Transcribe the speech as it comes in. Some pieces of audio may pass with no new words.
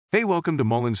Hey, welcome to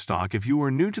Mullen Stock. If you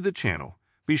are new to the channel,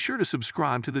 be sure to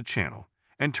subscribe to the channel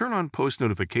and turn on post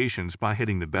notifications by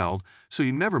hitting the bell so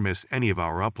you never miss any of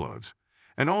our uploads.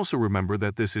 And also remember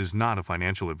that this is not a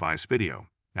financial advice video.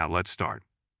 Now let's start.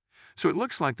 So it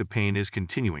looks like the pain is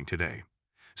continuing today.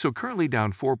 So currently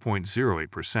down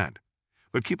 4.08%.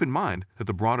 But keep in mind that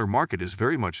the broader market is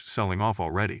very much selling off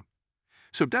already.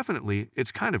 So definitely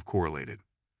it's kind of correlated.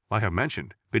 Like I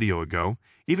mentioned video ago,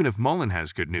 even if Mullen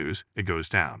has good news, it goes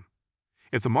down.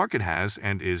 If the market has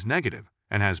and is negative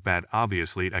and has bad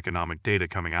obviously economic data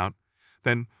coming out,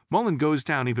 then Mullen goes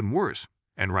down even worse.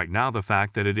 And right now the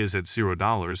fact that it is at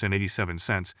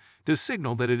 $0.87 does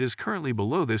signal that it is currently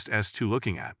below this S2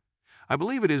 looking at. I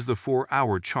believe it is the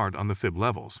 4-hour chart on the fib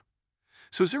levels.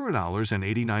 So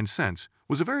 $0.89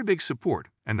 was a very big support,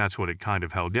 and that's what it kind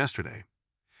of held yesterday.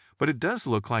 But it does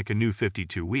look like a new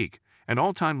 52-week and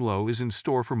all-time low is in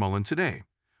store for Mullen today,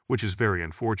 which is very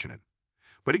unfortunate.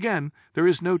 But again, there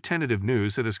is no tentative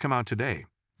news that has come out today,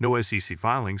 no SEC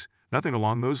filings, nothing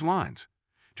along those lines.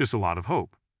 Just a lot of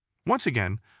hope. Once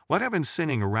again, what I've been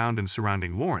saying around and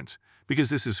surrounding Lawrence, because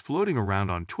this is floating around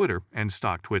on Twitter and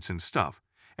stock twits and stuff,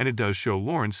 and it does show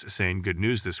Lawrence saying good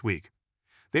news this week.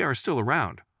 They are still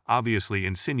around, obviously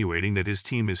insinuating that his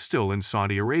team is still in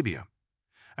Saudi Arabia.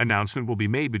 Announcement will be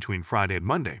made between Friday and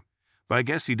Monday, but I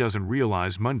guess he doesn't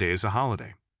realize Monday is a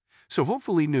holiday. So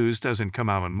hopefully news doesn't come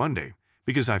out on Monday,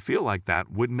 because I feel like that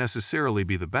wouldn't necessarily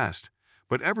be the best,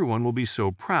 but everyone will be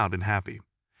so proud and happy.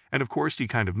 And of course he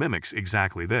kind of mimics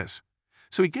exactly this.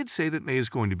 So he did say that May is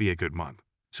going to be a good month.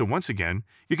 So once again,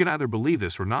 you can either believe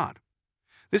this or not.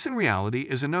 This in reality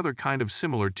is another kind of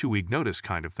similar 2-week notice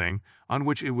kind of thing, on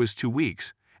which it was 2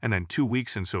 weeks, and then 2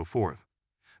 weeks and so forth.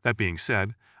 That being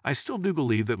said, I still do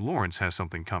believe that Lawrence has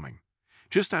something coming.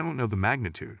 Just I don't know the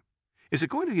magnitude. Is it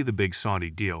going to be the big Saudi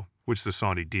deal, which the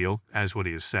Saudi deal, as what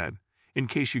he has said, in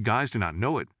case you guys do not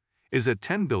know it, is a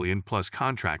 $10 billion plus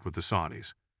contract with the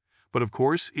Saudis. But of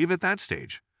course, even at that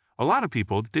stage, a lot of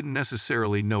people didn't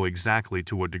necessarily know exactly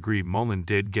to what degree Mullen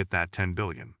did get that $10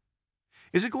 billion.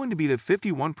 Is it going to be that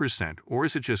 51% or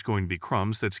is it just going to be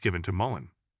crumbs that's given to Mullen?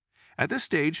 At this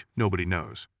stage, nobody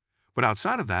knows. But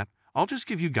outside of that, I'll just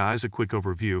give you guys a quick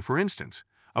overview, for instance,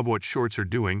 of what shorts are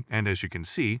doing, and as you can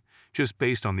see, just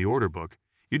based on the order book,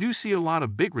 you do see a lot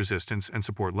of big resistance and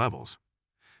support levels.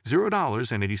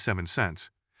 $0.87.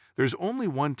 There's only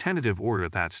one tentative order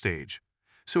at that stage.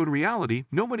 So in reality,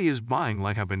 nobody is buying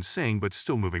like I've been saying but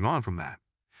still moving on from that.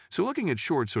 So looking at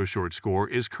shorts, so short score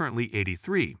is currently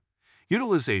 83.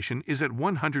 Utilization is at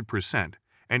 100%,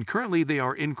 and currently they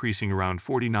are increasing around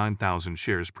 49,000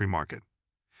 shares pre-market.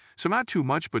 So not too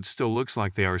much, but still looks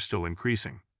like they are still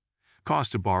increasing.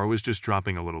 Cost to borrow is just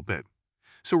dropping a little bit.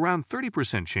 So around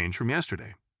 30% change from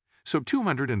yesterday. So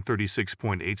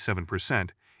 236.87%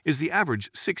 is the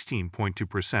average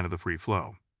 16.2% of the free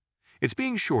flow. It's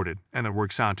being shorted, and it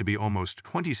works out to be almost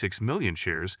 26 million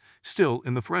shares still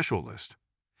in the threshold list.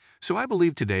 So I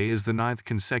believe today is the 9th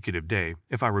consecutive day,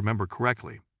 if I remember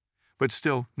correctly. But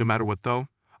still, no matter what though,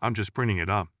 I'm just bringing it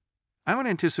up. I don't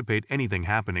anticipate anything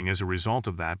happening as a result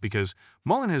of that because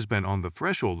Mullen has been on the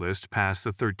threshold list past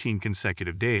the 13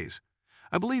 consecutive days.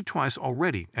 I believe twice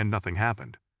already and nothing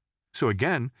happened. So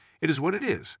again, it is what it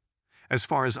is. As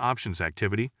far as options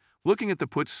activity, looking at the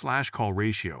put/call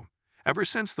ratio, ever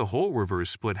since the whole reverse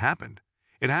split happened,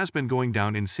 it has been going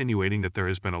down, insinuating that there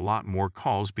has been a lot more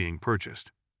calls being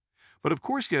purchased. But of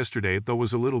course yesterday though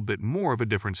was a little bit more of a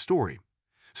different story.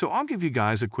 So I'll give you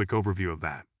guys a quick overview of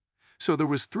that. So there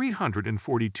was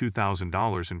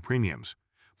 $342,000 in premiums,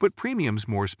 but premiums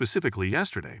more specifically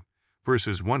yesterday,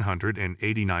 versus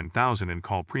 $189,000 in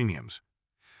call premiums.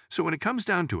 So when it comes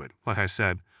down to it, like I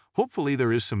said, hopefully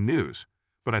there is some news,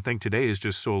 but I think today is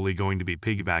just solely going to be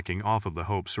piggybacking off of the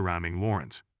hope surrounding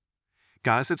Lawrence.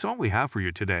 Guys, that's all we have for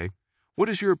you today. What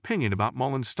is your opinion about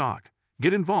Mullen stock?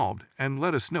 Get involved and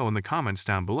let us know in the comments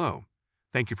down below.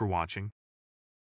 Thank you for watching.